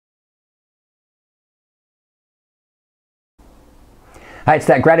Hi, it's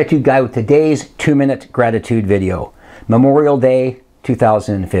that gratitude guy with today's 2-minute gratitude video, Memorial Day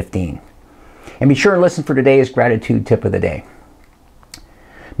 2015. And be sure and listen for today's gratitude tip of the day.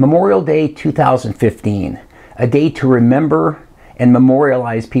 Memorial Day 2015, a day to remember and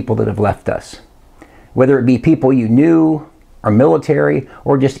memorialize people that have left us. Whether it be people you knew, or military,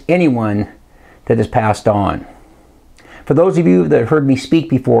 or just anyone that has passed on. For those of you that have heard me speak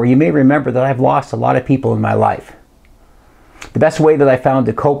before, you may remember that I've lost a lot of people in my life. The best way that I found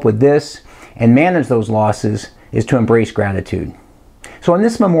to cope with this and manage those losses is to embrace gratitude. So on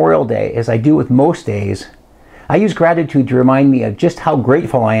this Memorial Day, as I do with most days, I use gratitude to remind me of just how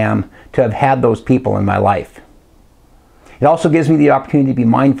grateful I am to have had those people in my life. It also gives me the opportunity to be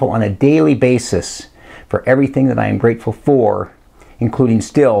mindful on a daily basis for everything that I am grateful for, including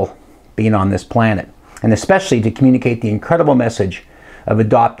still being on this planet, and especially to communicate the incredible message of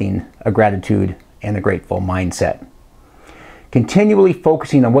adopting a gratitude and a grateful mindset. Continually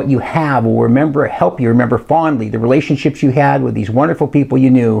focusing on what you have will help you remember fondly the relationships you had with these wonderful people you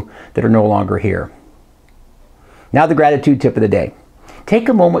knew that are no longer here. Now the gratitude tip of the day. Take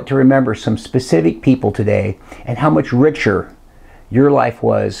a moment to remember some specific people today and how much richer your life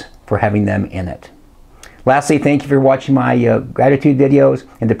was for having them in it. Lastly, thank you for watching my gratitude videos,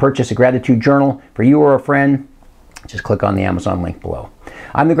 and to purchase a gratitude journal for you or a friend, just click on the Amazon link below.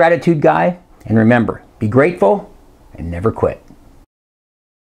 I'm the gratitude guy, and remember, be grateful and never quit.